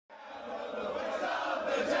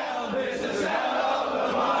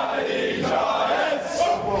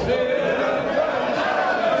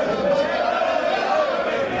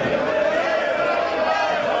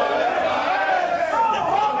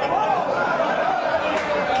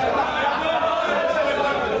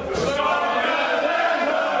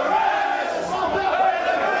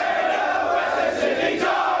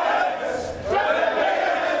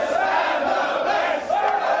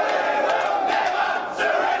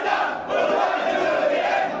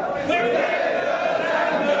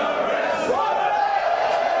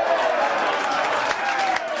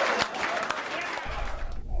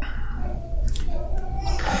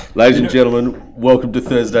Ladies and gentlemen, welcome to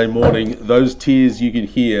Thursday morning. Those tears you can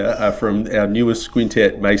hear are from our newest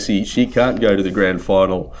squintet, Macy. She can't go to the grand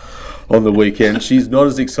final on the weekend. She's not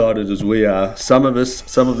as excited as we are. Some of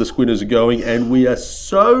the squinters are going, and we are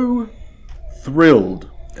so thrilled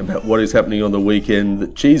about what is happening on the weekend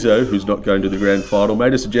that Chizo, who's not going to the grand final,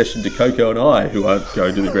 made a suggestion to Coco and I, who aren't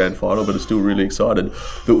going to the grand final but are still really excited,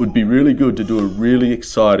 that it would be really good to do a really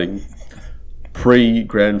exciting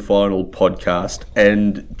pre-grand final podcast,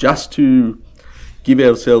 and just to give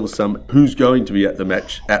ourselves some who's going to be at the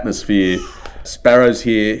match atmosphere. Sparrow's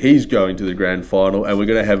here, he's going to the grand final, and we're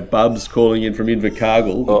going to have Bubs calling in from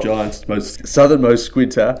Invercargill, the Giants' southernmost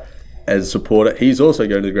squinter, as supporter. He's also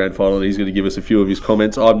going to the grand final, and he's going to give us a few of his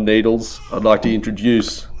comments. I'm Needles. I'd like to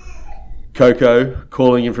introduce Coco,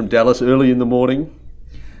 calling in from Dallas early in the morning.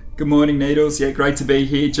 Good morning, Needles. Yeah, great to be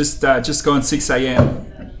here. Just gone 6 a.m.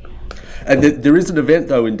 And there is an event,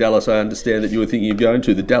 though, in Dallas, I understand, that you were thinking of going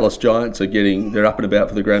to. The Dallas Giants they're up and about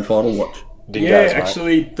for the grand final watch. Dingoes,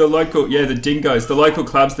 actually, the Dingoes. The local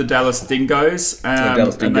club's the Dallas Dingoes.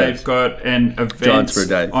 And they've got an event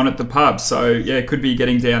on at the pub. So, yeah, could be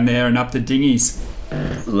getting down there and up to dinghies.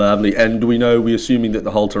 Lovely. And we're assuming that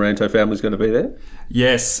the whole Taranto family's going to be there?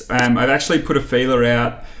 Yes. I've actually put a feeler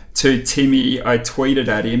out to Timmy. I tweeted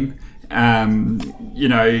at him.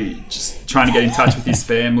 Just trying to get in touch with his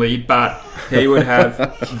family, but he would have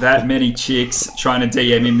that many chicks trying to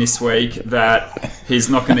DM him this week that he's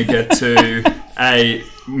not going to get to a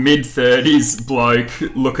mid-30s bloke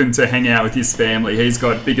looking to hang out with his family. He's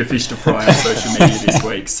got bigger fish to fry on social media this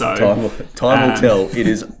week. So time will tell. It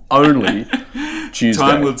is only Tuesday.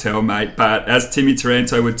 Time will tell, mate. But as Timmy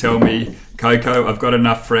Taranto would tell me, Coco, I've got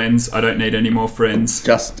enough friends. I don't need any more friends.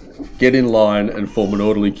 Just get in line and form an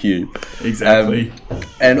orderly queue. Exactly.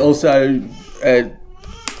 And also,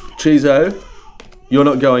 Chizo, you're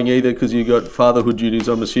not going either because you've got fatherhood duties,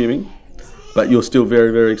 I'm assuming. But you're still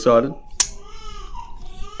very, very excited?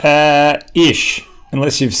 Ish.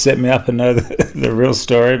 Unless you've set me up and know the real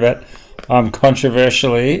story. But I'm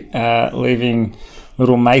controversially leaving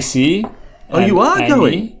little Macy. Oh, you are Amy.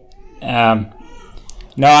 going?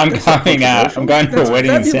 No, I'm going. I'm going to a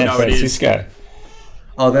wedding in San Francisco.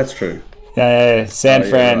 Oh, that's true. Yeah, San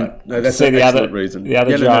Fran. Right. No, that's see an the other reason.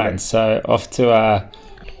 Giants. So off to a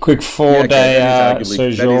quick 4-day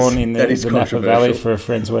sojourn in the Napa Valley for a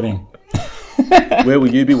friend's wedding. Where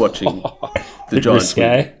will you be watching the Giants?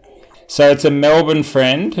 So it's a Melbourne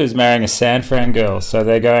friend who's marrying a San Fran girl. So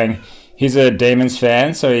they're going. He's a Demons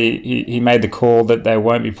fan, so he made the call that they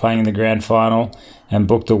won't be playing in the grand final and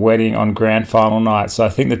booked a wedding on grand final night. So I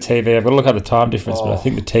think the TV, I've got to look at the time difference, but I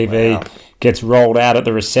think the TV gets rolled out at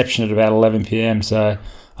the reception at about 11 p.m. So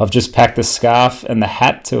I've just packed the scarf and the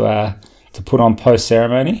hat to put on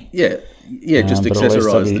post-ceremony. Yeah, just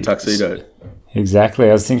accessorise the tuxedo. Exactly.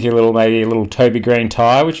 I was thinking maybe a little Toby Green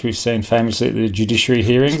tie, which we've seen famously at the judiciary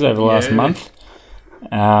hearings over the last month.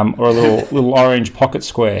 Or a little orange pocket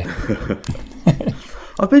square.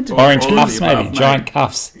 I've been to orange cuffs, maybe giant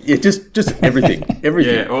cuffs. Yeah, just everything.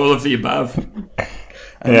 Yeah, all of the above.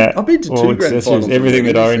 I've been to two grand finals. Everything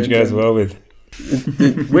that orange goes well with.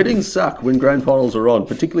 The weddings suck when grand finals are on,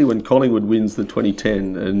 particularly when Collingwood wins the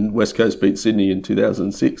 2010 and West Coast beat Sydney in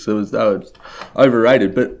 2006. So it's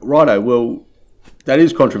overrated. But righto, well, that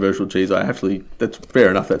is controversial, Cheese. That's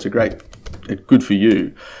fair enough. That's good for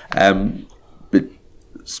you. But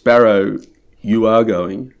Sparrow, you are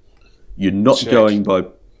going. You're not going by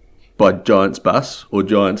Giants bus or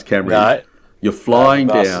Giants Camry. No. You're flying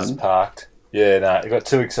the bus down. Is parked. Yeah, no. I got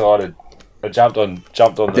too excited. I jumped on the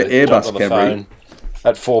Airbus Camry phone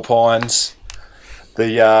at Four Pines.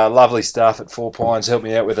 The lovely staff at Four Pines helped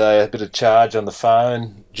me out with a bit of charge on the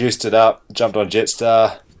phone. Juiced it up. Jumped on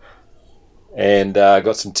Jetstar, and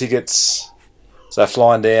got some tickets. So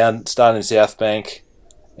flying down, starting in South Bank,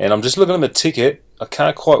 and I'm just looking at my ticket. I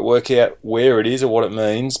can't quite work out where it is or what it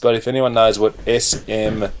means, but if anyone knows what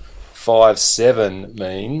SM57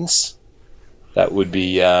 means, that would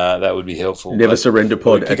be helpful.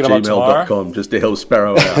 NeverSurrenderPod@gmail.com just to help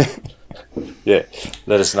Sparrow out. Yeah,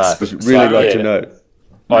 let us know. Really like to know.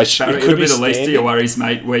 It'll be the least of your worries,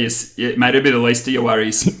 mate. Mate, it'll be the least of your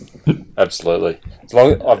worries. Absolutely. As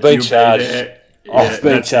long I've been charged. I've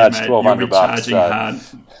been charged $1,200. Charging hard.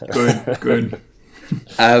 Good.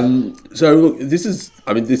 So look, this is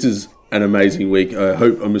an amazing week.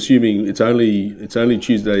 I'm assuming it's only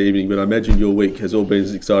Tuesday evening, but I imagine your week has all been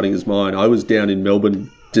as exciting as mine. I was down in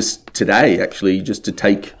Melbourne just today, actually, just to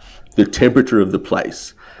take the temperature of the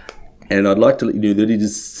place, and I'd like to let you know that it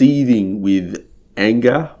is seething with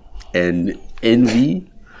anger and envy.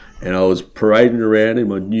 And I was parading around in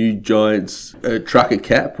my new Giants trucker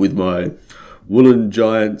cap with my woolen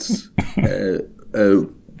Giants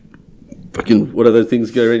fucking, what are those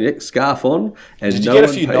things go around your neck? Scarf on. And did you no get a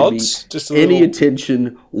one few paid nods? me Just any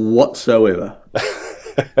attention whatsoever.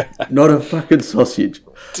 Not a fucking sausage.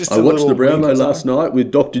 Just I watched the Brownlow last night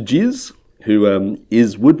with Dr. Jizz, who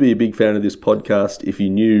would be a big fan of this podcast if he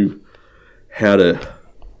knew how to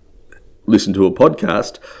listen to a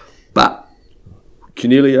podcast. But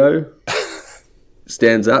Cornelio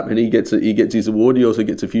stands up and he gets his award. He also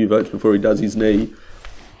gets a few votes before he does his knee.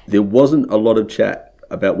 There wasn't a lot of chat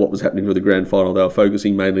about what was happening for the grand final. They were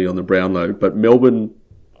focusing mainly on the Brownlow. But Melbourne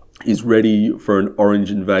is ready for an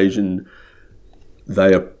Orange invasion.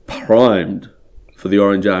 They are primed for the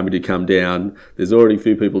Orange Army to come down. There's already a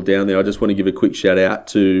few people down there. I just want to give a quick shout out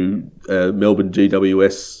to Melbourne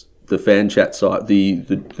GWS, the fan chat site, the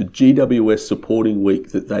GWS supporting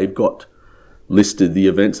week that they've got listed, the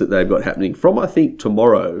events that they've got happening from, I think,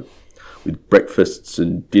 tomorrow, with breakfasts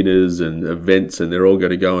and dinners and events, and they're all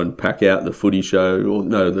going to go and pack out the footy show, or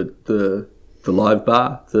no, the live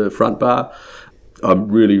bar, the front bar. I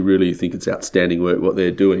really, really think it's outstanding work what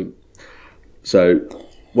they're doing. So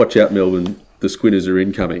watch out, Melbourne. The Squinners are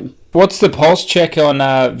incoming. What's the pulse check on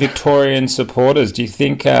Victorian supporters? Do you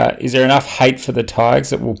think, is there enough hate for the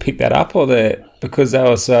Tigers that will pick that up, or because they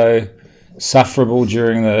were so sufferable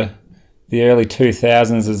during the early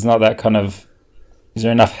 2000s, there's not that kind of... Is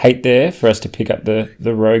there enough hate there for us to pick up the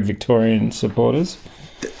rogue Victorian supporters?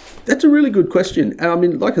 That's a really good question. And I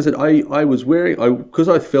mean, like I said, I was wearing... Because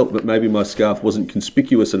I felt that maybe my scarf wasn't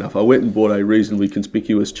conspicuous enough, I went and bought a reasonably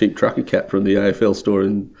conspicuous cheap trucker cap from the AFL store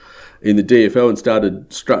in the DFL and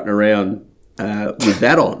started strutting around with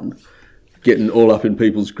that on, getting all up in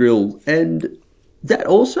people's grill. And that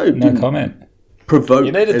also didn't comment. Provoke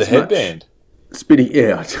you needed as the headband. Spinning,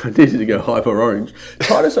 yeah, I needed to go hyper orange.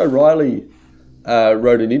 Titus O'Reilly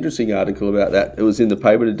wrote an interesting article about that. It was in the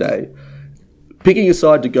paper today. Picking a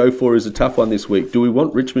side to go for is a tough one this week. Do we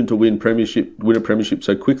want Richmond to win a premiership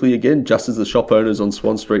so quickly again, just as the shop owners on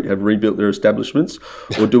Swan Street have rebuilt their establishments?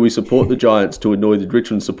 Or do we support the Giants to annoy the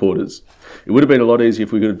Richmond supporters? It would have been a lot easier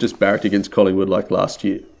if we could have just barracked against Collingwood like last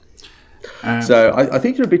year. So I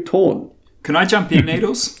think you're a bit torn. Can I jump in,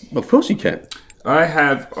 Needles? Of course you can. I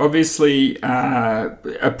have obviously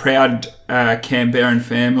a proud Canberran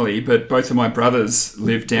family, but both of my brothers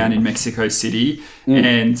live down in Mexico City.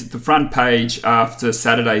 And the front page after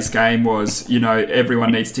Saturday's game was,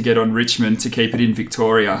 everyone needs to get on Richmond to keep it in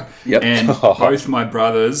Victoria. Yep. And both my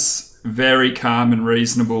brothers, very calm and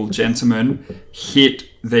reasonable gentlemen, hit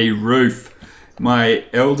the roof. My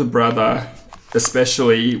elder brother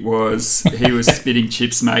especially he was spitting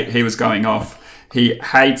chips, mate. He was going off. He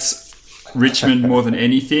hates Richmond more than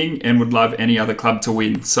anything and would love any other club to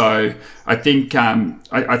win. So I think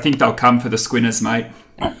I think they'll come for the Squinners, mate.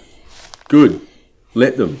 Good.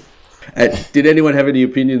 Let them. Did anyone have any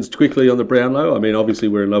opinions quickly on the Brownlow? I mean, obviously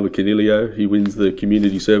we're in love with Cornelio. He wins the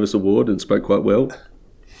Community Service Award and spoke quite well.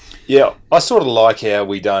 Yeah, I sort of like how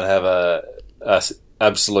we don't have a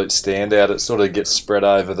absolute standout. It sort of gets spread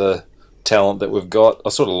over the talent that we've got. I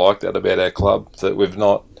sort of like that about our club, that we've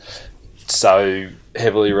not so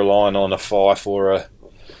heavily relying on a Fife or a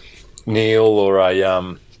Neil or a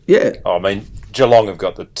I mean, Geelong have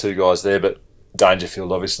got the two guys there, but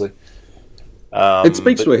Dangerfield obviously. It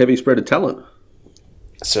speaks to a heavy spread of talent.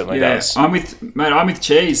 It certainly does. I'm with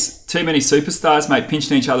Cheese. Too many superstars, mate,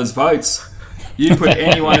 pinching each other's votes. You put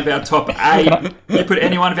any one of our top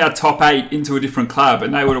eight into a different club,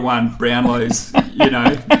 and they would have won Brownlows.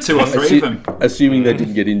 2 or 3 of them. Assuming they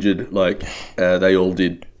didn't get injured, like they all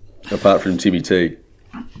did, apart from Timmy T.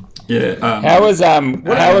 Yeah. How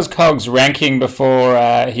was Cogs ranking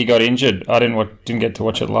before he got injured? I didn't get to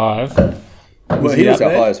watch it live. Well, he was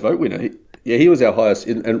our highest vote winner. He was our highest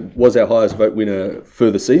and was our highest vote winner for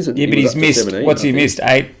the season. Yeah, but he's missed. 17, what's he missed?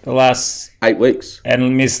 The last 8 weeks,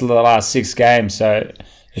 and missed the last 6 games. So,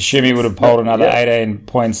 assume he would have pulled another 18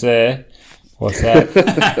 points there. What's that?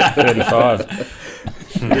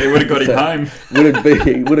 35. Yeah, would have got him home.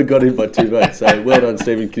 Would have got him by 2 votes. So well done,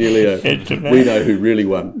 Stephen Canelio. We know who really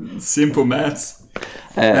won. Simple maths.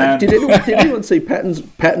 Did anyone see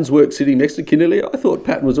Patton's work sitting next to Canelio? I thought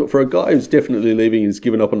Patton was for a guy who's definitely leaving, has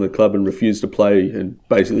given up on the club and refused to play and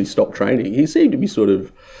basically stopped training. He seemed to be sort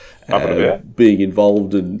of being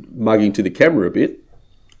involved and mugging to the camera a bit.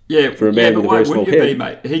 Yeah, for a man with a very small head.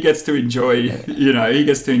 Mate? He gets to enjoy, he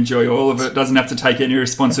gets to enjoy all of it. Doesn't have to take any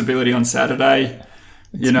responsibility on Saturday.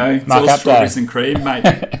 It's all strawberries and cream, mate.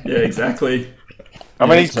 Yeah, exactly. I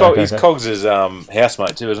mean, he's Cogs'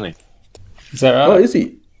 housemate too, isn't he? Is that right? Oh, is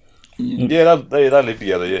he? Yeah, they live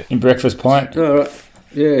together, yeah. In Breakfast Point. Oh, right.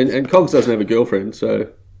 Yeah, and Cogs doesn't have a girlfriend, so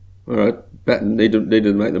all right, Patton needed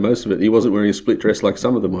to make the most of it. He wasn't wearing a split dress like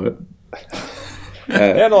some of them were.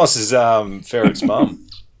 How nice is Ferret's mum?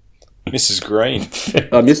 Mrs. Green.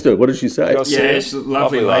 I missed her. What did she say? Yeah, she's a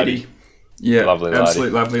lovely lady. Yeah, lovely lady.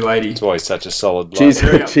 Absolute lovely lady. That's why he's such a solid bloke.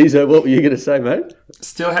 She's what were you going to say, mate?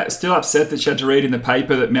 Still upset that she had to read in the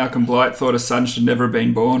paper that Malcolm Blight thought a son should never have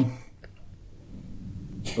been born.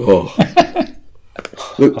 Oh.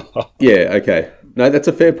 Look, yeah, okay. No, that's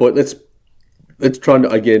a fair point. Let's try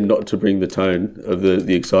not to bring the tone of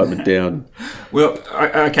the excitement down. Well,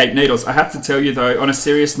 okay, Needles, I have to tell you, though, on a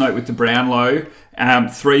serious note with the Brownlow,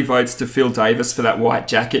 3 votes to Phil Davis for that white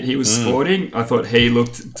jacket he was sporting. I thought he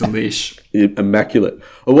looked delish. Immaculate.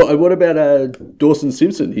 What about Dawson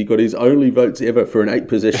Simpson? He got his only votes ever for an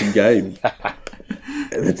 8-possession game.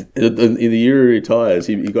 In the year he retires,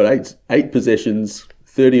 he got 8 possessions,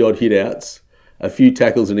 30-odd hit-outs, a few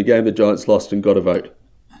tackles in a game the Giants lost and got a vote.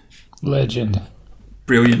 Legend.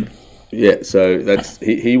 Brilliant. Yeah, so that's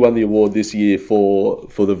he won the award this year for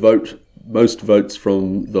the most votes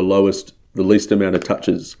from the least amount of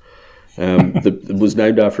touches. It was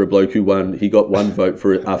named after a bloke who won. He got 1 vote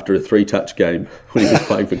after a 3-touch game when he was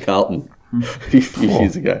playing for Carlton a few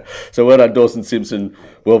years ago. So well done, Dawson Simpson.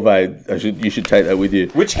 Well made. You should take that with you.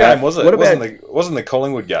 Which game was it? Wasn't the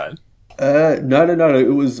Collingwood game? No.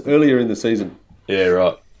 It was earlier in the season. Yeah,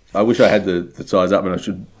 right. I wish I had the size up and I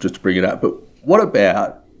should just bring it up. But what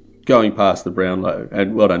about going past the Brownlow?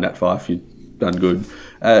 And well done, Nat Fyfe, you've done good.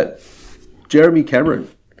 Jeremy Cameron,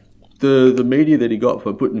 the media that he got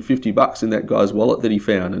for putting $50 in that guy's wallet that he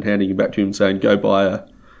found and handing it back to him saying, go buy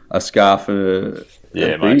a scarf and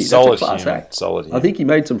a mate, solid class human. act. Solid human. I think he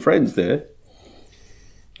made some friends there.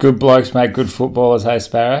 Good blokes make good footballers, hey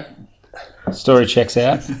Sparrow? Story checks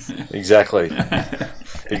out. Exactly.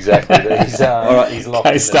 He's all right. He's locked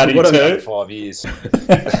Case study in too. 5 years.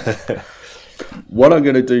 What I'm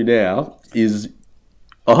going to do now is,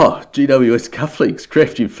 GWS cufflinks.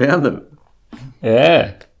 Creft, you've found them.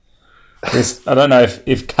 Yeah. I don't know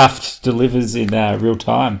if Cuffed delivers in real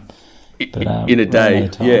time. But, in a day,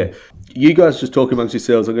 yeah. You guys just talk amongst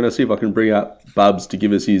yourselves. I'm going to see if I can bring up Bubs to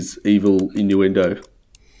give us his evil innuendo.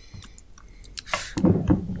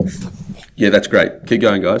 Yeah, that's great. Keep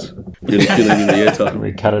going, guys. Really filling in the airtime.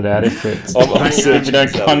 We cut it out if you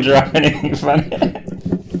don't conjure up anything funny.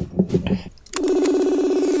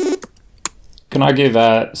 Can I give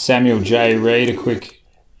Samuel J. Reid a quick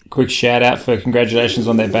shout out for congratulations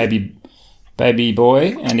on their baby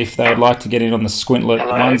boy, and if they would like to get in on the Squintlet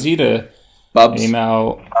onesie to Bubs.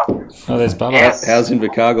 email. Oh, there's Bubba. Yes. How's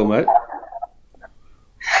Invercargill, mate?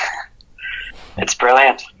 It's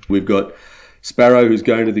brilliant. We've got Sparrow, who's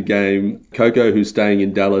going to the game, Coco, who's staying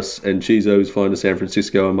in Dallas, and Chizo, who's flying to San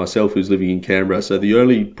Francisco, and myself, who's living in Canberra. So the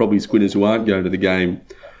only probably Squinters who aren't going to the game,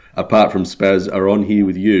 apart from Spaz, are on here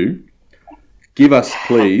with you. Give us,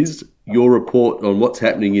 please, your report on what's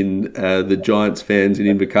happening in the Giants fans in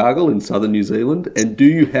Invercargill in southern New Zealand, and do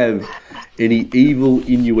you have any evil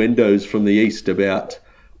innuendos from the east about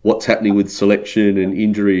what's happening with selection and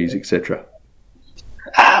injuries, etc.?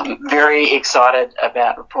 Very excited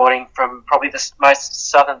about reporting from probably the most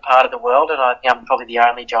southern part of the world, and I think I'm probably the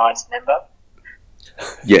only Giants member.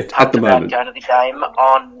 Yeah, at the moment. Going to the game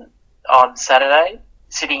on Saturday,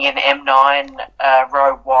 sitting in M9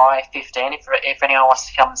 row Y15. If anyone wants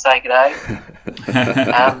to come and say good day.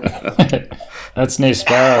 That's near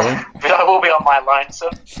Sparrow, I think. But I will be on my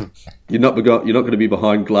lonesome. You're not going to be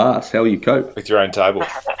behind glass. How will you cope? With your own table.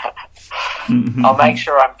 I'll make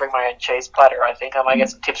sure I bring my own cheese platter, I think. I might get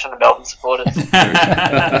some tips from the Melbourne supporters.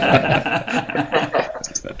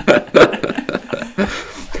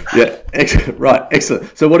 Yeah, right,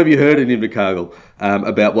 excellent. So what have you heard in Invercargill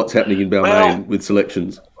about what's happening in Balmain with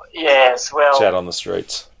selections? Yes, well... Chat on the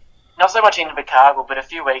streets. Not so much in Invercargill, but a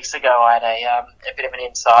few weeks ago I had a bit of an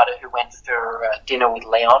insider who went for dinner with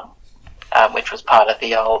Leon, which was part of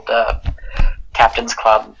the old Captain's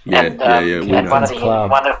Club. Yeah,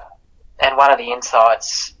 and one of the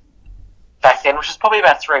insights back then, which was probably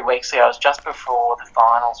about 3 weeks ago, it was just before the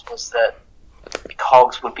finals, was that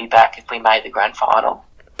Cogs would be back if we made the grand final.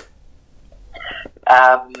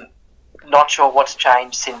 Not sure what's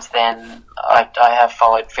changed since then. I have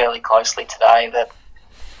followed fairly closely today that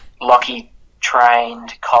Lockie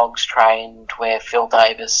trained, Cogs trained where Phil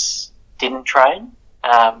Davis didn't train.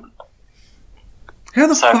 How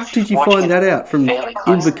the fuck did you find that out from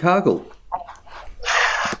Invercargill?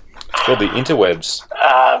 Called the interwebs.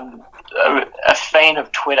 A fan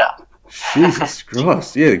of Twitter. Jesus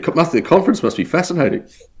Christ! Yeah, the conference must be fascinating.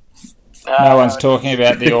 No one's talking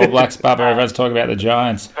about the All Blacks, Bubba. Everyone's talking about the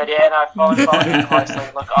Giants. But yeah, no, following it closely.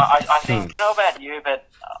 Look, I think, I don't know about you, but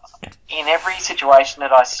in every situation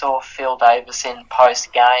that I saw Phil Davis in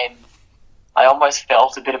post-game, I almost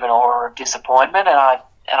felt a bit of an aura of disappointment, and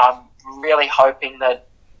I'm really hoping that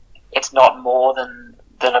it's not more than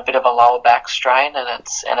a bit of a lower back strain, and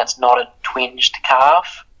it's not a twinged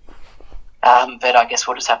calf. But I guess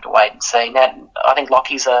we'll just have to wait and see. Now, I think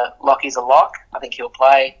Lockie's a lock. I think he'll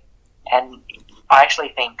play. And I actually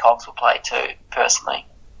think Cogs will play too, personally.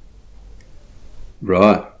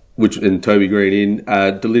 Right. And Toby Green in.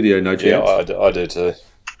 Delidio, no chance? Yeah, I do too.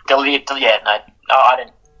 Delidio, no, I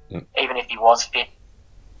don't. Even if he was fit,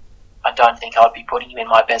 I don't think I'd be putting him in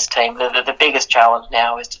my best team. The biggest challenge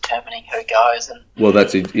now is determining who goes. And well,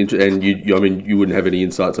 that's and you wouldn't have any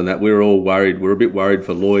insights on that. We're all worried. We're a bit worried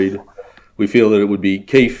for Lloyd. We feel that it would be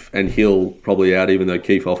Keefe and Hill probably out, even though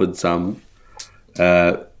Keefe offered some.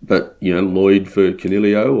 But, Lloyd for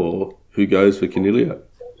Canilio, or who goes for Canilio?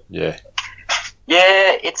 Yeah.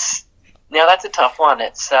 Yeah, that's a tough one.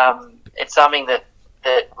 It's something that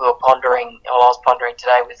we were pondering, or I was pondering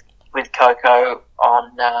today with Coco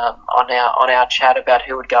on our chat about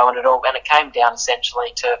who would go in it all, and it came down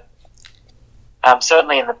essentially to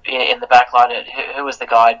certainly in the back line, who was the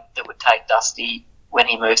guy that would take Dusty when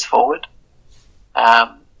he moves forward.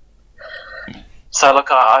 So look,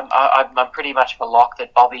 I'm pretty much of a lock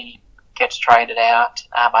that Bobby gets traded out.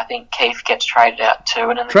 I think Keith gets traded out too,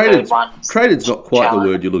 and then the third one. Traded's not quite the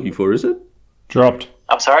word you're looking for, is it? Dropped.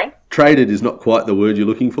 I'm sorry. Traded is not quite the word you're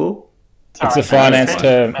looking for. It's a finance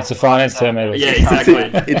term. It's a finance term. Yeah,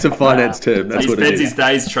 exactly. It's a finance term. That's what it is. He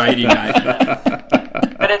spends his days trading, mate.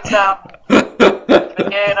 But it's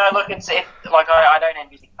but yeah, no. Look, it's like I don't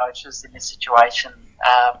envy the coaches in this situation.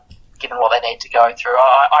 Given what they need to go through,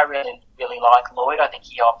 I really, really like Lloyd. I think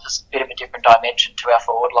he offers a bit of a different dimension to our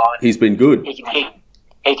forward line. He's been good. He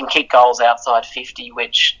can kick goals outside 50,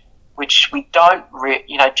 which we don't.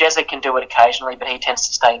 Jezza can do it occasionally, but he tends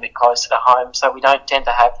to stay a bit closer to home, so we don't tend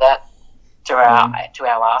to have that to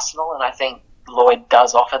our arsenal. And I think Lloyd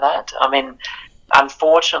does offer that. I mean,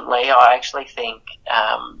 unfortunately, I actually think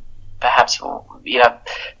perhaps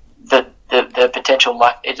the potential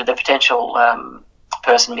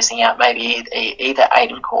person missing out maybe either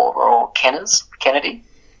Aidan Core or Kennedy.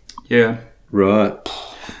 Yeah. Right.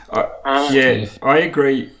 I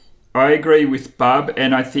agree. I agree with Bub,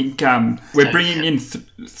 and I think we're bringing in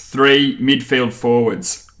three midfield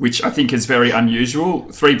forwards, which I think is very unusual.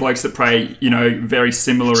 Three blokes that play, very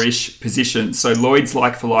similar-ish positions. So Lloyd's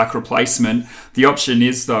like-for-like replacement. The option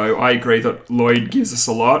is, though, I agree that Lloyd gives us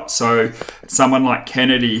a lot. So someone like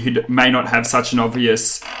Kennedy, who may not have such an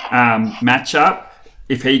obvious matchup,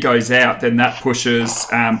 if he goes out, then that pushes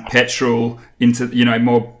Petrel into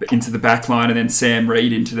more into the back line, and then Sam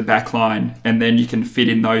Reid into the back line, and then you can fit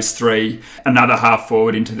in those three, another half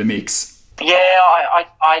forward into the mix. Yeah,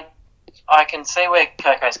 I can see where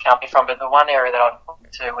Coco's coming from, but the one area that I'd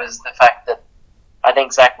point to was the fact that I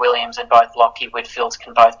think Zach Williams and both Lockie Whitfields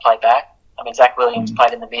can both play back. I mean, Zach Williams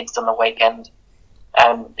played in the mids on the weekend,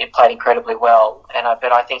 and he played incredibly well.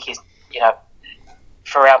 But I think he's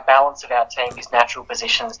for our balance of our team, his natural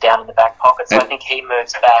position's down in the back pocket, so I think he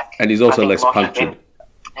moves back. And he's also less punctured.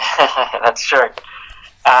 That's true.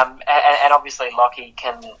 And obviously Lockie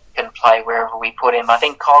can play wherever we put him. I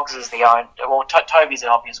think Cogs is Toby's an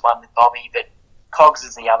obvious one with Bobby, but Cogs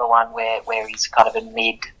is the other one where he's kind of a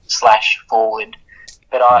mid/forward.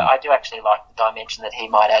 But I do actually like the dimension that he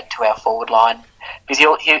might add to our forward line, because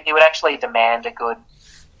he would actually demand a good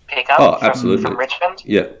pickup from Richmond.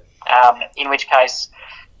 Yeah. In which case,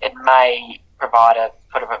 it may provide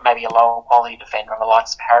maybe a lower quality defender on the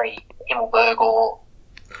likes of Harry Himmelberg or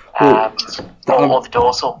the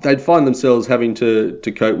dorsal. They'd find themselves having to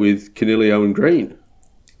cope with Canilio and Green.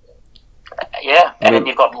 Yeah, then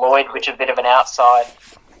you've got Lloyd, which is a bit of an outside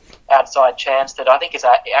chance that I think is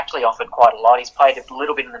actually offered quite a lot. He's played a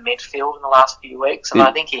little bit in the midfield in the last few weeks, and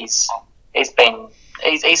I think he's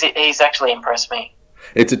actually impressed me.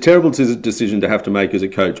 It's a terrible decision to have to make as a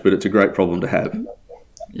coach, but it's a great problem to have.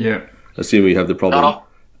 Yeah. Assuming you have the problem.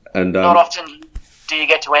 And Not often do you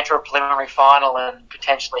get to enter a preliminary final and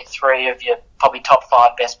potentially 3 of your probably top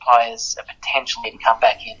 5 best players are potentially to come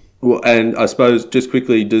back in. well, and I suppose just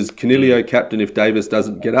quickly, does Canelio captain if Davis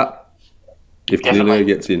doesn't get up? If Definitely. Canelio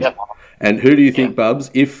gets in, Yep. and who do you think, Bubs,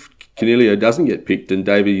 if Canelio doesn't get picked and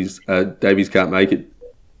Davies can't make it?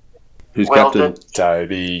 Who's Well, captain?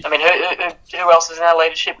 Toby. I mean, who else is in our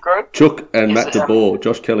leadership group? Chook and Is Matt it, DeBoer.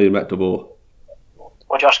 Josh Kelly and Matt DeBoer.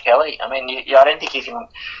 Or Josh Kelly? I mean, I don't think you can.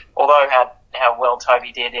 Although how well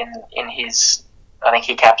Toby did in his, I think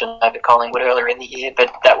he captained over Collingwood earlier in the year,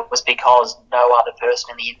 but that was because no other person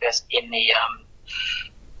in the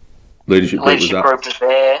Leadership leadership group was group was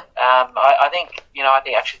there.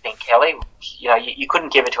 I actually think Kelly. You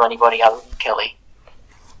couldn't give it to anybody other than Kelly.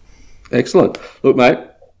 up. Excellent. Look, mate,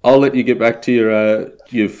 I'll let you get back to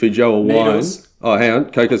your Fijoa wine. Needles. Oh, hang on.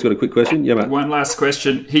 Coco's got a quick question. Yeah, mate. One last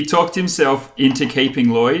question. He talked himself into keeping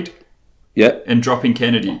Lloyd Yeah, and dropping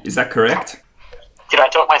Kennedy. Is that correct? Did I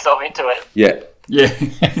talk myself into it? yeah, Yeah.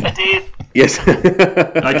 I did. yes. Okay,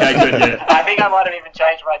 good, yeah. I think I might have even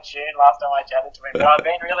changed my tune last time I chatted to him, but I've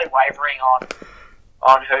been really wavering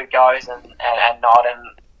on who goes and not, and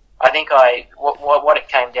I think what it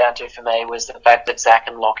came down to for me was the fact that Zach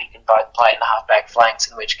and Lockie can both play in the halfback flanks,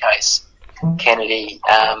 in which case Kennedy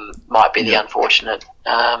might be the unfortunate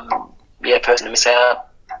person to miss out.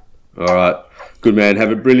 All right. Good man.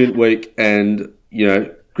 Have a brilliant week and,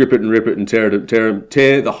 grip it and rip it and tear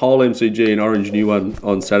the whole MCG and Orange New One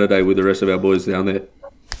on Saturday with the rest of our boys down there.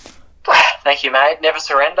 Thank you, mate. Never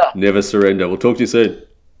surrender. Never surrender. We'll talk to you soon.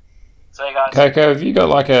 See you guys. Coco, have you got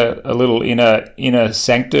like a little inner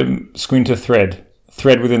sanctum squinter thread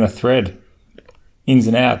within a thread, ins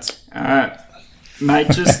and outs? Mate,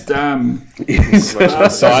 just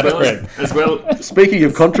Side thread. as well. Speaking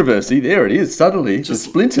of controversy, there it is. Suddenly, the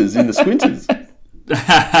splinters in the squinters.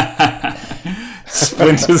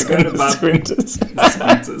 Splinters and the Bub. squinters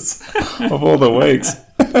Splinters. of all the weeks.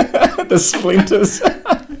 The splinters.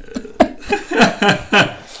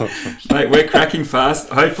 Mate, we're cracking fast.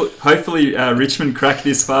 Hopefully Richmond crack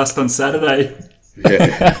this fast on Saturday.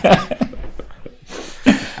 Yeah.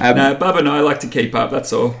 No, Bub and I like to keep up,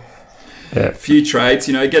 that's all. Yeah. A few trades,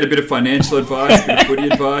 get a bit of financial advice, a bit of footy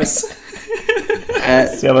advice.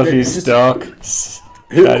 Sell a few stock.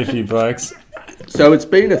 Trade a few blokes. So it's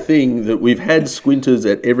been a thing that we've had squinters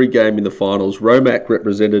at every game in the finals. Romac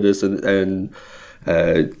represented us and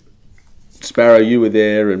Sparrow, you were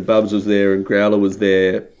there, and Bubs was there, and Growler was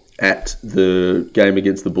there at the game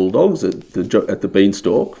against the Bulldogs at the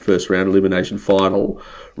Beanstalk, first round elimination final.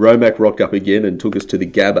 Romac rocked up again and took us to the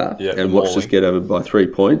Gabba and watched us get over by 3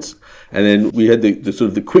 points. And then we had the sort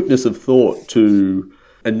of the quickness of thought to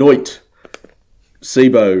anoint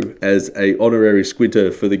Sibo as a honorary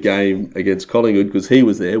squinter for the game against Collingwood because he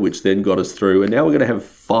was there, which then got us through. And now we're going to have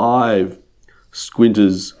 5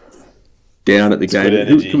 squinters down at the game. good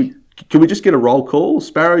energy. Can we just get a roll call?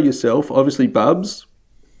 Sparrow, yourself, obviously Bubs.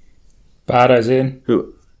 Bardo's in.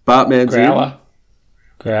 Who? Bartman's in.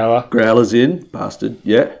 Growler. Growler's in. Bastard.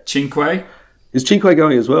 Yeah. Chinquay? Is Chinquay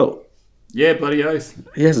going as well? Yeah, bloody oath.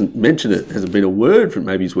 He hasn't mentioned it. Hasn't been a word from.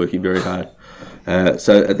 Maybe he's working very hard.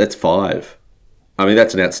 So that's 5. I mean,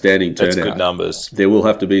 that's an outstanding turnout. That's good numbers. There will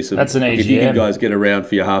have to be some. That's an If you AGM. guys get around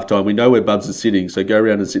for your halftime, we know where Bubs is sitting, so go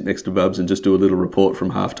around and sit next to Bubs and just do a little report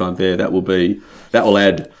from halftime there. That will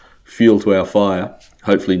add fuel to our fire.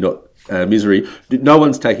 Hopefully not misery. No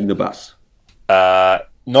one's taking the bus. Not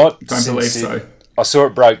Don't since believe so. I saw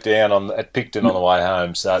it broke down at Picton on the way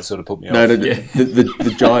home, so it sort of put me No, off.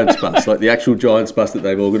 the Giants bus, like the actual Giants bus that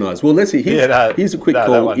they've organised. Well, let's see. Here's a quick that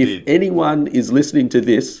call. one If did. anyone is listening to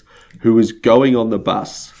this who is going on the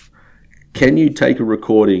bus, can you take a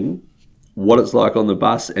recording what it's like on the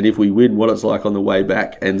bus, and if we win, what it's like on the way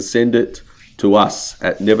back, and send it to us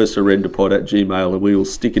at neversurrenderpod@gmail, and we will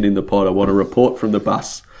stick it in the pod. I want a report from the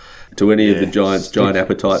bus to any of the Giants' giant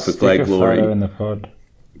appetite for flag Stick a photo glory. in the pod.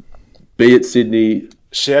 Be it Sydney,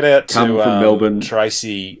 Shout out Come to from Melbourne.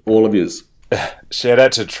 Tracy. all of yours. Shout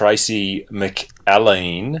out to Tracy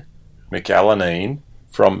McAlleen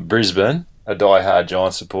from Brisbane, a diehard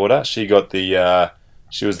Giants supporter. She got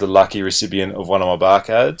she was the lucky recipient of one of my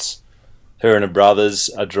barcodes. Her and her brothers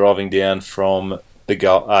are driving down from from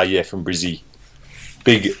Brizzy.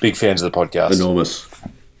 Big fans of the podcast. Enormous.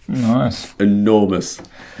 Nice. Enormous.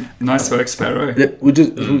 Nice work, Sparrow. Yeah,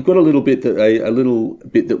 we've got a little bit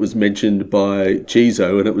that was mentioned by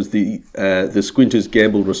Chizo, and it was the Squinters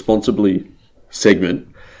Gamble Responsibly segment.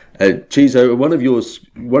 Chizo, one of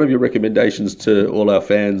your recommendations to all our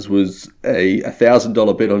fans was a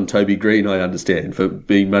 $1,000 bet on Toby Green. I understand, for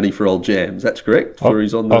being money for old jams. That's correct. For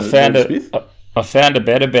he's on the Smith. I found a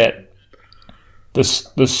better bet.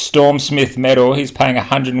 The Storm Smith medal, he's paying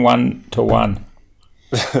 101 to 1.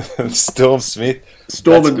 Storm Smith.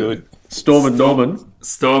 Storm That's and good. Storm and Norman.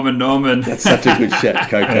 Storm and Norman. That's such a good shout,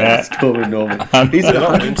 Coco. Storm and Norman. He's at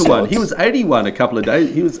 100 to 1. He was 81 a couple of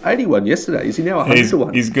days. He was 81 yesterday. Is he now 100 to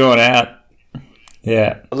 1? He's gone out.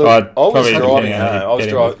 Yeah. Look, I was driving home. I was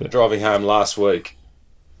get him. driving home last week.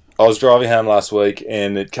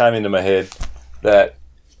 And it came into my head that,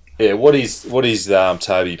 what is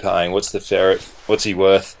Toby paying? What's the ferret? What's he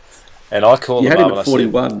worth? And I called You him had up him and at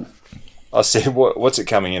 41. I said, what's it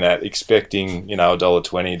coming in at? Expecting,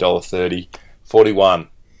 $1.20, $1.30. 41,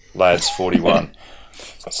 lads, 41.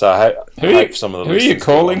 So I hope some of the Who are you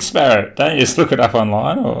calling, Sparrow? Don't you just look it up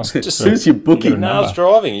online? Or Just Who's your booking? No, I was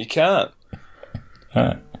driving. You can't.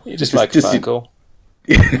 You just make a phone call.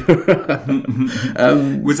 Was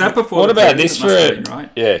that before? What about the this Must have for- been, right?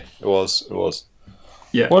 Yeah, it was.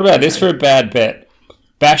 Yeah. What about this for a bad bet?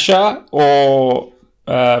 Basher or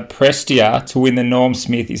Prestia to win the Norm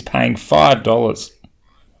Smith is paying $5.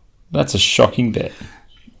 That's a shocking bet.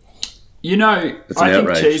 You know, That's an I think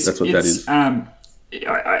outrage. Cheese, That's what that is.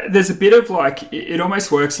 There's a bit of like, it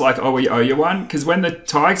almost works like, oh, we owe you one. Because when the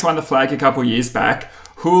Tigers won the flag a couple of years back,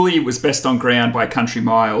 Hooley was best on ground by a country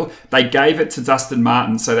mile. They gave it to Dustin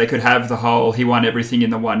Martin so they could have the whole, he won everything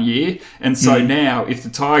in the 1 year. And so now, if the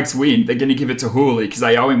Tigers win, they're going to give it to Hooley because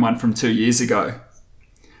they owe him one from 2 years ago.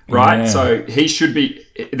 Right? Yeah. So he should be,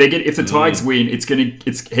 if the Tigers win, he's going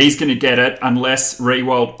to get it unless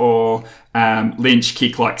Rewalt or Lynch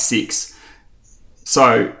kick like 6.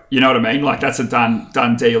 So, you know what I mean? Like, that's a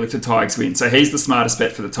done deal if the Tigers win. So he's the smartest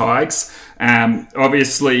bet for the Tigers.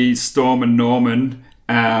 Obviously, Storm and Norman,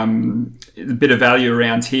 a bit of value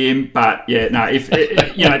around him. But, yeah, no, if they're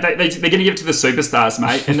going to give it to the superstars,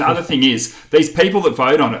 mate. And the other thing is, these people that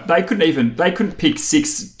vote on it, they couldn't pick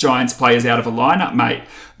 6 Giants players out of a lineup, mate.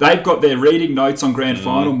 They've got their reading notes on grand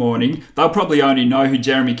final morning. They'll probably only know who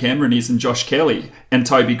Jeremy Cameron is and Josh Kelly and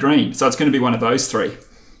Toby Green. So it's going to be one of those 3.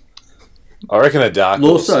 I reckon a dark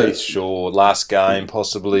horse Also- is sure. Last game,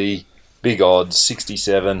 possibly. Big odds,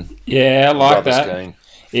 67. Yeah, I like Rubber that. scheme.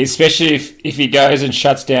 Especially if he goes and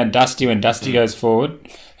shuts down Dusty when Dusty goes forward.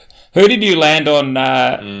 Who did you land on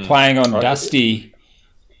playing on Dusty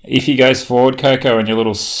if he goes forward, Coco, in your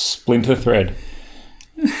little splinter thread?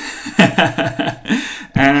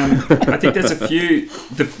 I think there's a few.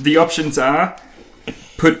 The options are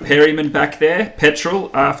put Perryman back there,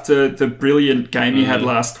 Petrol, after the brilliant game he had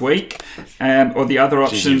last week, or the other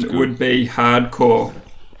option he's good. would be Hardcore.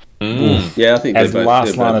 Yeah, I think As they're both,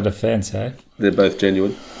 last they're line both- of defence, eh? They're both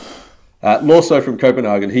genuine. Lawso from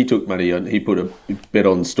Copenhagen, he took money on. He put a bet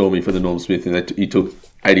on Stormy for the Norm Smith, and he took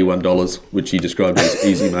 $81, which he described as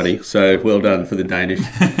easy money. So well done for the Danish.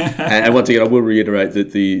 And once again, I will reiterate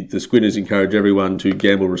that the Squinners encourage everyone to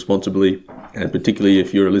gamble responsibly, and particularly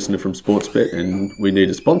if you're a listener from Sportsbet and we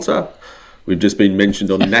need a sponsor. We've just been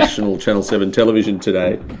mentioned on national Channel 7 television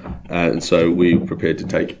today, and so we're prepared to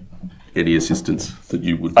take any assistance that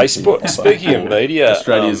you would. Hey, speaking of media,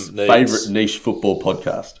 Australia's needs- favourite niche football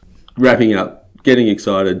podcast. Wrapping up, getting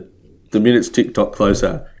excited, the minutes tick tock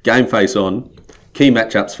closer, game face on, key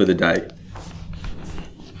matchups for the day.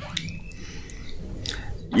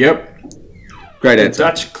 Yep. Great The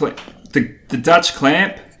answer. the Dutch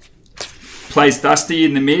clamp plays Dusty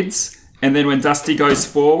in the mids, and then when Dusty goes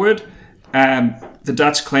forward, the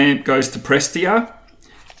Dutch clamp goes to Prestia,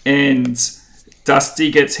 and Dusty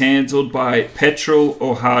gets handled by Petrol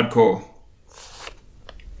or Hardcore.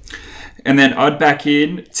 And then I'd back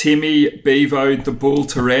in Timmy, Bevo, the Bull,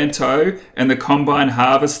 Taranto, and the Combine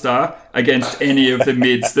Harvester against any of the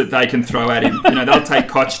mids that they can throw at him. They'll take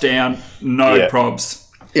Koch down, no Yeah. probs.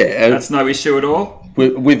 Yeah, That's no issue at all.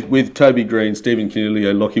 with Toby Green, Stephen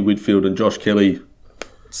Canelio, Lockie Whitfield, and Josh Kelly.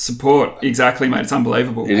 Support, exactly, mate. It's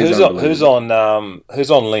unbelievable. It is Who's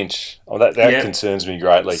on Lynch? Oh, that Yeah. concerns me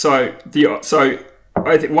greatly. So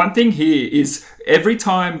I think one thing here is every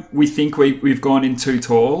time we think we've gone in too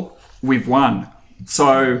tall, we've won.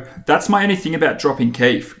 So that's my only thing about dropping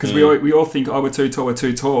Keith, because we all think, we're too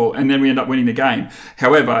tall, and then we end up winning the game.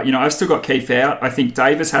 However, I've still got Keith out. I think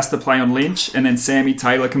Davis has to play on Lynch, and then Sammy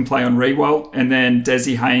Taylor can play on Rewalt, and then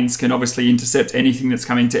Desi Haynes can obviously intercept anything that's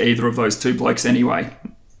coming to either of those two blokes anyway.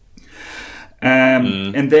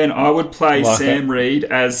 And then I would play Like Sam Reid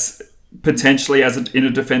as potentially in a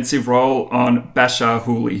defensive role on Bashar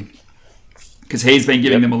Hooley, because he's been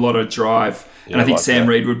giving them a lot of drive. And I think like Sam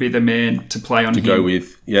that. Reid would be the man to play on To him. go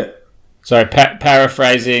with, yeah. So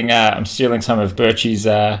paraphrasing, I'm stealing some of Birchie's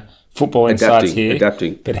football insights here.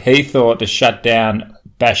 Adapting. But he thought to shut down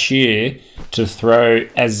Bashir to throw,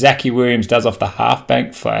 as Zachy Williams does off the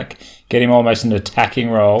half-bank flank, get him almost an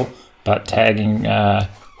attacking role but tagging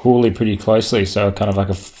Hooley pretty closely. So kind of like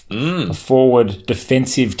a forward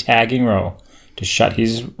defensive tagging role to shut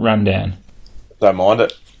his run down. Don't mind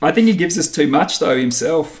it. I think he gives us too much though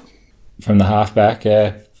himself. From the halfback,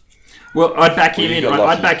 yeah. Well, I'd back him you in. got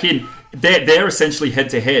I'd lucky. back in. They're essentially head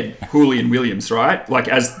to head, Hooley and Williams, right? Like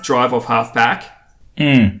as drive off half back.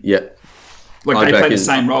 Yeah. Like I'd they back play the in-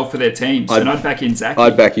 same role for their teams. And I'd back in Zach.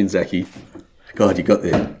 I'd back in Zachy. God, you got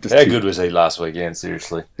there. Just How too- good was he last weekend,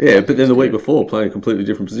 seriously? Yeah, but then the week before, playing a completely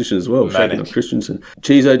different position as well, shaking Manic. up Christensen.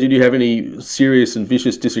 Chizo, did you have any serious and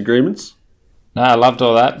vicious disagreements? No, I loved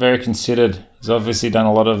all that. Very considered. He's obviously done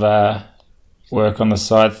a lot of work on the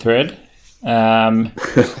side thread.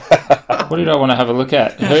 What did I want to have a look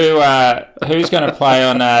at? Who's going to play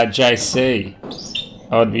on JC?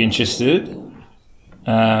 I'd be interested.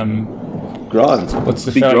 Grimes. What's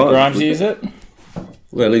the Big fella? Grimes. Grimesy, is it?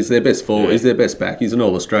 Well, he's their best forward. He's their best back. He's an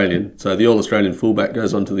All-Australian. So the All-Australian fullback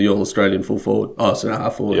goes on to the All-Australian full forward. Oh, so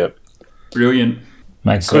half forward. Yep. Brilliant.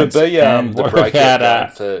 Makes Could it sense. be And the what breakout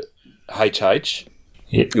about, for HH?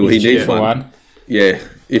 Well, he he's needs due for one. Yeah,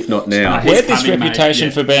 if not now. He's Where'd this coming, mate, reputation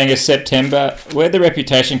yeah. for being a September? Where'd the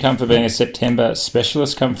reputation come for being a September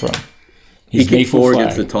specialist come from? He His kicked knee four flag.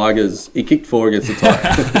 against the Tigers. He kicked four against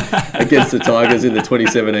the Tigers in the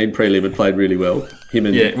 2017 prelim and played really well. Him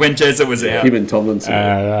and When Jezza was out. him and Tomlinson.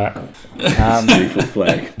 Beautiful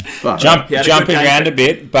flag. Fuck. He had a good Jumping game. around a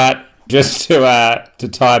bit, but just to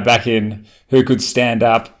tie back in, who could stand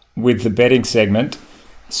up with the betting segment?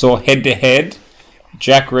 Saw head to head,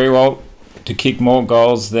 Jack Riewoldt to kick more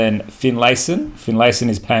goals than Finlayson. Finlayson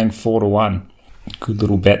is paying 4-1. Good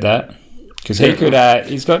little bet that, because he could.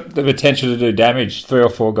 He's got the potential to do damage. 3 or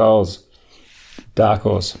 4 goals. Dark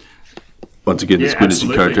horse. Once again, the Yeah, Squinners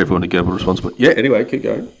absolutely. encourage everyone to gamble responsibly. Yeah, anyway, keep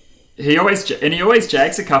going. He always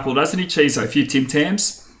jags a couple, doesn't he, Chizo? A few Tim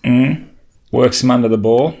Tams. Works him under the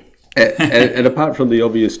ball. And apart from the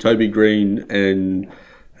obvious Toby Green and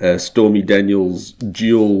Stormy Daniels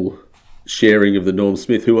dual sharing of the Norm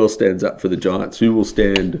Smith, who else stands up for the Giants? Who will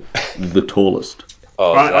stand the tallest?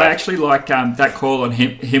 Oh, I actually like that call on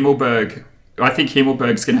Himmelberg. I think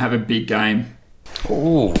Himmelberg's going to have a big game.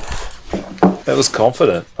 Ooh, that was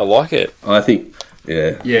confident. I like it. I think,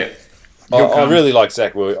 yeah. Yeah. I really like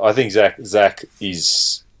Zach. I think Zach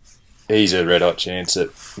is he's a red hot chance at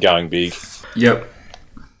going big. Yep.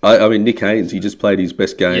 I mean, Nick Haynes, he just played his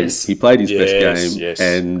best game. Yes. He played his best game, Yes,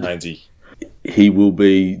 and Hainsey. he will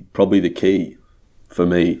be probably the key for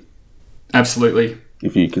me, Absolutely.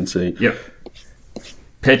 if you can see. Yep.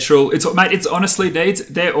 Petrol. It's honestly needs.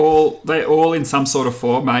 They're all in some sort of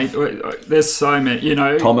form, mate. There's so many.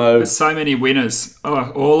 Tomo. There's so many winners.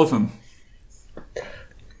 Oh, all of them.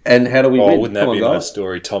 And how do we win? Wouldn't that Come on, be a nice guys.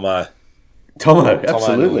 story, Tomo? Tomo, Tomo and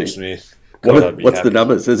absolutely. Norm Smith. God, I'd be What's the happy.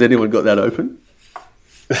 numbers? Has anyone got that open?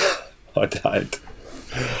 I don't.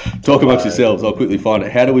 Talk amongst yourselves. I'll quickly find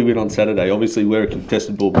it. How do we win on Saturday? Obviously, we're a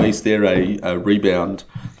contested ball beast. They're a rebound.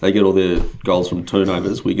 They get all their goals from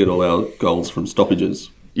turnovers. We get all our goals from stoppages.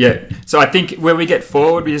 Yeah. So I think when we get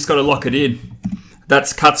forward, we just got to lock it in.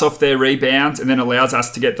 That cuts off their rebound and then allows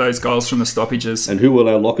us to get those goals from the stoppages. And who will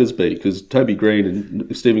our lockers be? Because Toby Green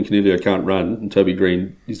and Stephen Canelio can't run, and Toby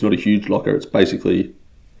Green is not a huge locker. It's basically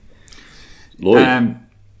Lloyd.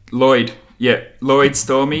 Lloyd. Yeah, Lloyd,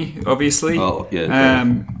 Stormy, obviously. Oh, yeah.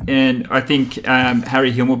 And I think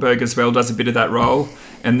Harry Himmelberg as well does a bit of that role.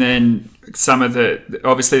 And then some of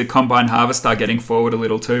obviously the Combine Harvest are getting forward a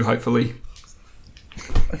little too, hopefully.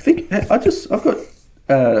 I think I've got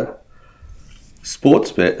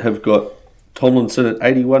Sportsbet have got Tomlinson at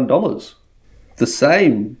 $81. The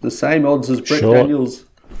same odds as Brett Sure. Daniels.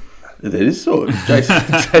 That is sort of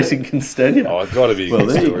Jason Castagna. Oh, it's got to be. a Well,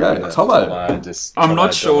 good there you story, go. isn't it? Tomo. I'm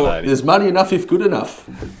not sure. dominating. There's money enough if good enough.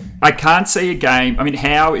 I can't see a game. I mean,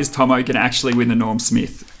 how is Tomo going to actually win the Norm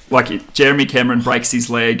Smith? Like, Jeremy Cameron breaks his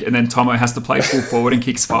leg and then Tomo has to play full forward and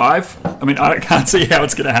kicks 5. I mean, I can't see how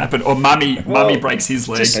it's going to happen. Or Mummy breaks his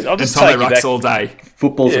leg I'll and just Tomo take you rucks back- all day.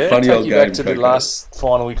 Football's a funny take old you game. back to the Coco. last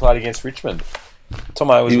final we played against Richmond.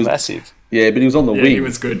 Tomo was He was- massive. Yeah, but he was on the Yeah, wing. he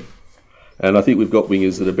was good. And I think we've got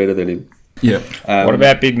wingers that are better than him. Yeah. What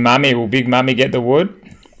about Big Mummy? Will Big Mummy get the wood?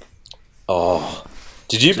 Oh,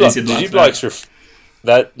 did you Jeez, you'd did love you that. blokes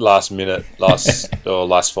that last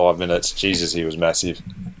 5 minutes? Jesus, he was massive.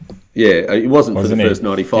 Yeah, it wasn't for the Wasn't he? first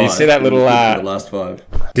 95. Did you see that It was little, good for the last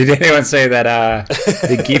 5. Did anyone see that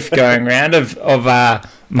the gif going round of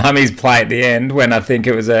Mummy's play at the end when I think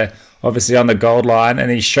it was obviously on the gold line and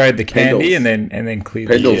he showed the candy Pendles. and then cleared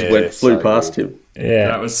Pendles Yeah, flew so past him. Yeah,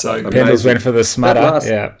 That was so good. Pendles amazing. went for the smutter. That last-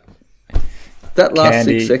 Yeah, That last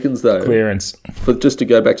Candy 6 seconds, though, clearance. just to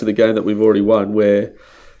go back to the game that we've already won, where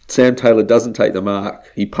Sam Taylor doesn't take the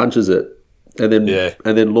mark. He punches it. And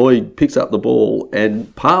then Lloyd picks up the ball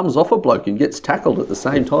and palms off a bloke and gets tackled at the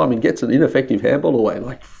same time and gets an ineffective handball away.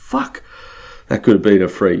 Like, fuck. That could have been a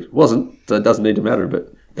free. It wasn't, so it doesn't need to matter,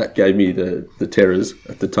 but that gave me the terrors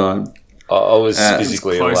at the time. I was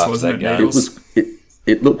physically close, ill after wasn't that it, game.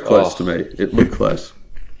 It looked close to me. It looked close.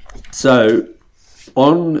 So,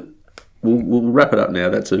 we'll wrap it up now.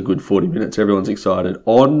 That's a good 40 minutes. Everyone's excited.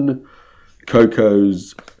 On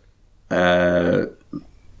Coco's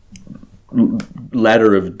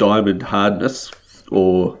ladder of diamond hardness,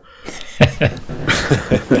 or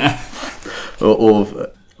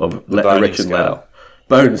of erection ladder.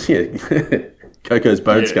 Bones, yeah. Coco's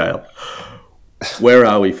bone scale. Where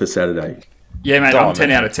are we for Saturday? Yeah, mate, I'm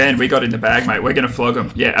 10 out of 10. We got in the bag, mate. We're going to flog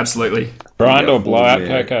them. Yeah, absolutely. Grind or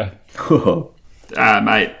blowout, Coco?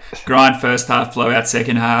 Mate, grind first half, blowout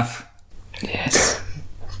second half. Yes.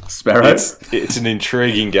 Sparrow? It's an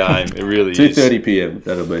intriguing game. It really is. 2:30 p.m.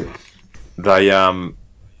 That'll be. They, I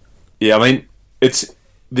mean, it's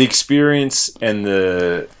the experience and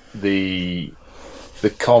the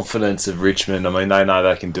confidence of Richmond. I mean, they know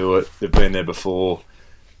they can do it. They've been there before.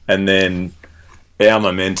 And then our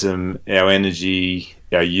momentum, our energy,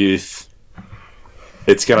 our youth.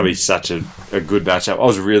 It's going to be such a good matchup. I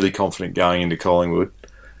was really confident going into Collingwood.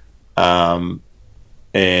 And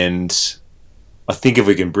I think if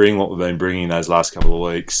we can bring what we've been bringing those last couple of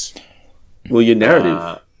weeks. Well, your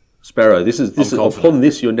narrative, Sparrow, this is upon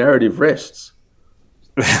this, your narrative rests.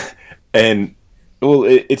 And, well,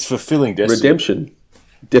 it's fulfilling destiny. Redemption.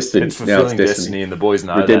 Destiny. It's fulfilling destiny, and the boys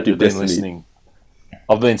know Redemptive that. They've destiny. been listening.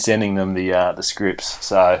 I've been sending them the scripts,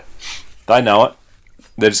 so they know it.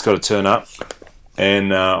 They've just got to turn up.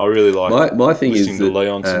 And I really like my thing listening is to that,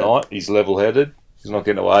 Leon tonight. He's level-headed. He's not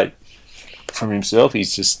getting away from himself.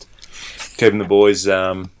 He's just keeping the boys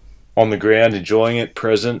on the ground, enjoying it,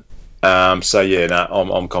 present. I'm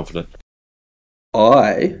confident.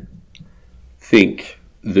 I think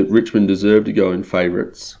that Richmond deserve to go in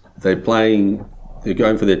favourites. They're going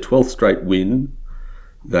for their 12th straight win.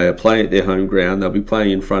 They are playing at their home ground. They'll be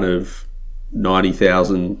playing in front of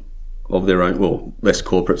 90,000 of their own, well, less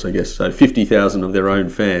corporates, I guess, so 50,000 of their own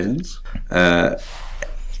fans.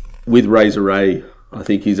 With Razor Ray, I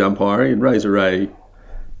think he's umpiring, and Razor Ray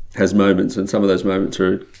has moments, and some of those moments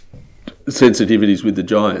are sensitivities with the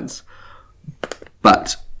Giants.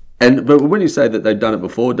 But when you say that they've done it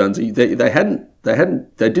before, Dunsey, they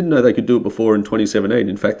didn't know they could do it before in 2017.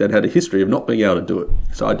 In fact, they'd had a history of not being able to do it.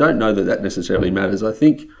 So I don't know that necessarily matters. I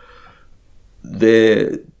think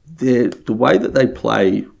the way that they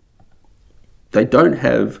play, they don't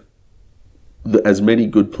have as many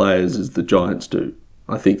good players as the Giants do.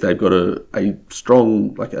 I think they've got a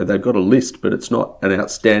strong, they've got a list, but it's not an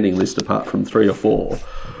outstanding list apart from 3 or 4.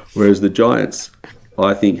 Whereas the Giants,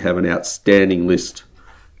 I think, have an outstanding list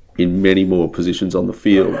in many more positions on the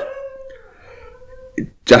field. It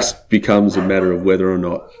just becomes a matter of whether or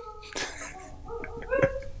not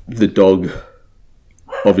the dog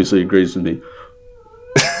obviously agrees with me.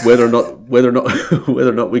 Whether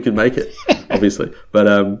or not we can make it, obviously. But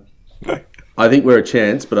I think we're a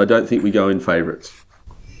chance, but I don't think we go in favourites.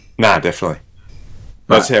 Nah, definitely.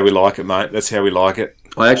 That's how we like it, mate. That's how we like it.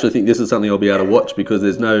 I actually think this is something I'll be able to watch because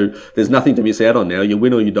there's nothing to miss out on now. You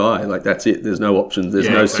win or you die. That's it. There's no options. There's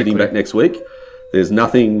no sitting back next week. There's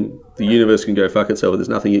nothing. The universe can go fuck itself. There's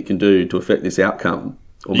nothing it can do to affect this outcome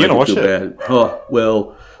or make it feel bad. Oh,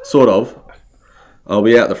 well, sort of. I'll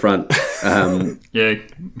be out the front.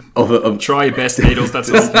 Try your best, Needles. That's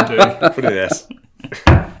all you can do. Put it out.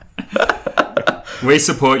 We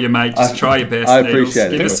support you, mate. Just try your best. I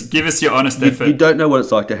appreciate it. Give us your honest effort. You don't know what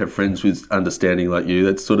it's like to have friends with understanding like you.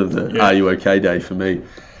 That's sort of the "Are you okay?" day for me.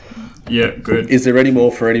 Yeah, good. Is there any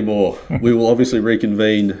more for any more? We will obviously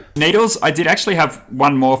reconvene. Needles, I did actually have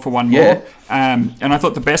one more. And I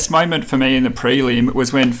thought the best moment for me in the prelim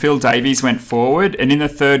was when Phil Davies went forward, and in the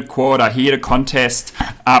third quarter he had a contest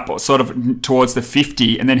up sort of towards the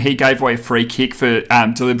 50, and then he gave away a free kick for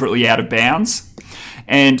deliberately out of bounds.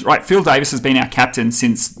 And right, Phil Davis has been our captain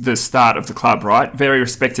since the start of the club, right? Very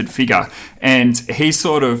respected figure, and he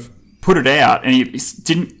sort of put it out, and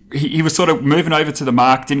he was sort of moving over to the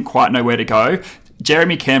mark, didn't quite know where to go.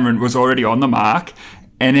 Jeremy Cameron was already on the mark,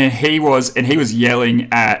 and then he was yelling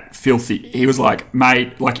at Filthy. He was like,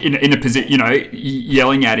 mate, like in a position,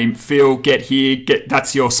 yelling at him, Phil, get here,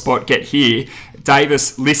 that's your spot, get here.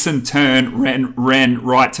 Davis listened, turned, ran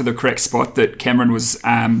right to the correct spot that Cameron was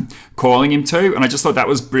calling him to. And I just thought that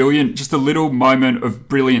was brilliant. Just a little moment of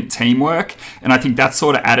brilliant teamwork. And I think that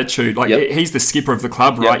sort of attitude, like he's the skipper of the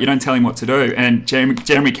club, right? You don't tell him what to do. And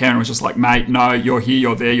Jeremy Cameron was just like, mate, no, you're here,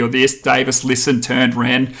 you're there, you're this. Davis listened, turned,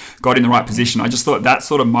 ran, got in the right position. I just thought that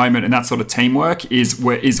sort of moment and that sort of teamwork is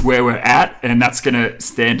where we're at. And that's going to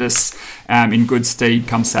stand us in good stead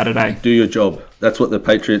come Saturday. Do your job. That's what the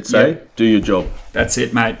Patriots say. Yep. Do your job. That's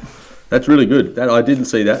it, mate. That's really good. That I didn't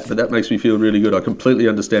see that, but that makes me feel really good. I completely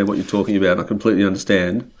understand what you're talking about. And I completely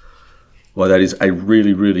understand why that is a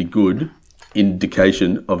really, really good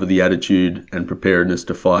indication of the attitude and preparedness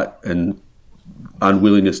to fight and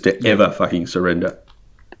unwillingness to ever fucking surrender.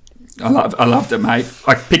 I loved it, mate.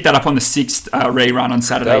 I picked that up on the 6th rerun on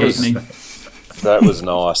Saturday evening. That was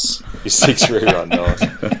nice. Your 6th rerun, nice.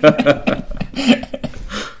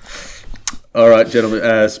 All right,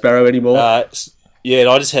 gentlemen. Sparrow, any more? Yeah, and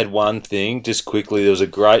I just had one thing, just quickly. There was a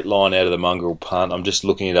great line out of the mongrel punt. I'm just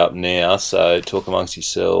looking it up now, so talk amongst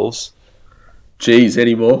yourselves. Geez,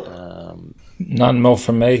 any more? None more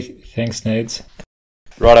from me. Thanks, Needs.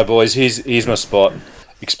 Righto, boys. Here's my spot.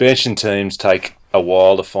 Expansion teams take a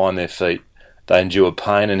while to find their feet. They endure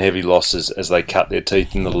pain and heavy losses as they cut their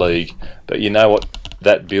teeth in the league. But you know what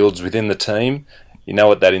that builds within the team? You know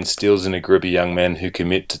what that instills in a group of young men who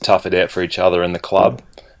commit to tough it out for each other and the club?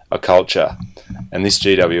 A culture. And this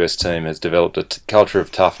GWS team has developed a culture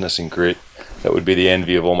of toughness and grit that would be the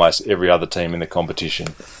envy of almost every other team in the competition.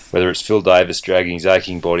 Whether it's Phil Davis dragging his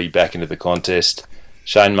aching body back into the contest,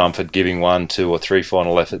 Shane Mumford giving 1, 2 or 3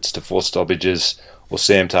 final efforts to force stoppages, or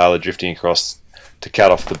Sam Taylor drifting across to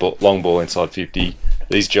cut off the long ball inside 50,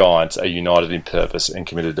 these Giants are united in purpose and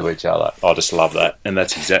committed to each other. I just love that. And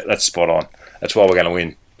that's spot on. That's why we're going to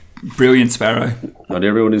win. Brilliant, Sparrow. Not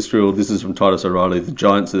everyone is thrilled. This is from Titus O'Reilly. The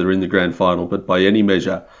Giants are in the grand final, but by any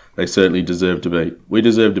measure, they certainly deserve to be. We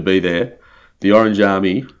deserve to be there. The Orange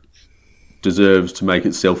Army deserves to make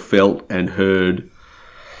itself felt and heard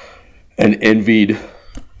and envied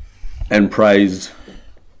and praised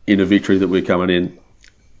in a victory that we're coming in.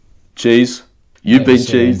 Cheese, you've been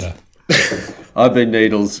Cheese. I've been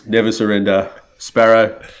Needles. Never surrender.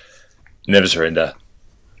 Sparrow. Never surrender.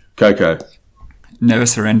 Coco. Never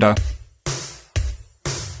surrender.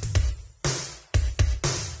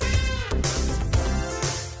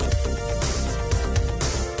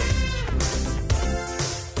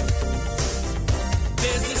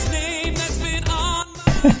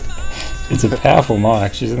 It's a powerful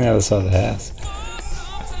mic. She's on the other side of the house.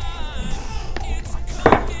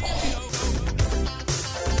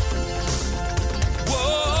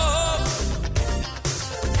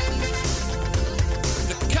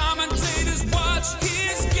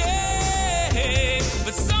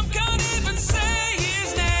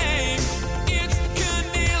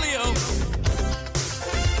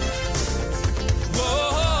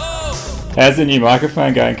 How's the new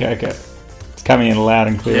microphone going, Coco? It's coming in loud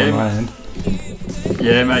and clear on my end.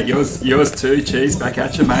 Yeah, mate. Yours too. Cheese, back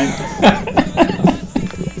at you, mate.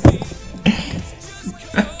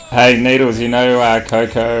 Hey, Needles, you know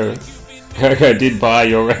Coco did buy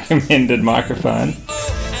your recommended microphone.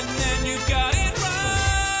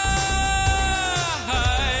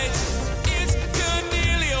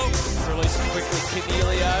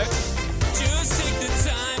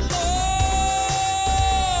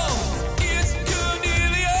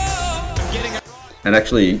 And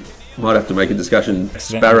actually, might have to make a discussion.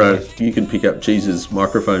 Sparrow, you can pick up Cheese's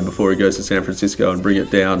microphone before he goes to San Francisco and bring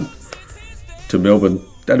it down to Melbourne.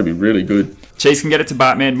 That'd be really good. Cheese can get it to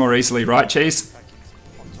Bartman more easily, right, Cheese?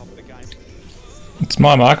 It's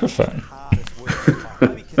my microphone.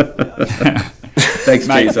 Thanks,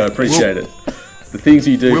 mate, Cheese. I appreciate it. The things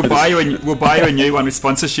you do. We'll buy you a new one with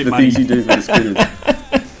sponsorship the money. things you do for the Spinners.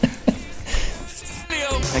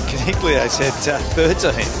 And Caniglio said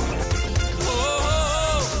 13.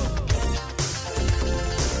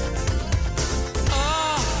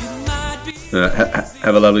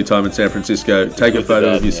 Have a lovely time in San Francisco. Take a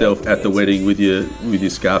photo of yourself at the wedding with your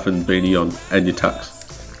scarf and beanie on, and your tux,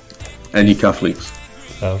 and your cufflinks.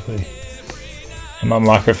 Lovely. And my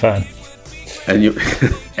microphone. And your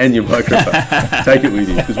microphone. Take it with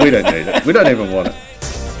you, because we don't need it. We don't even want it.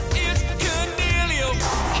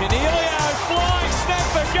 Caniglio flying step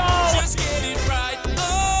for goal. Just get it right.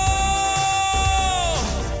 Oh,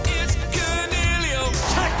 it's Caniglio.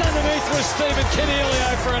 Tucked underneath was Stephen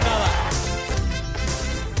Caniglio for another.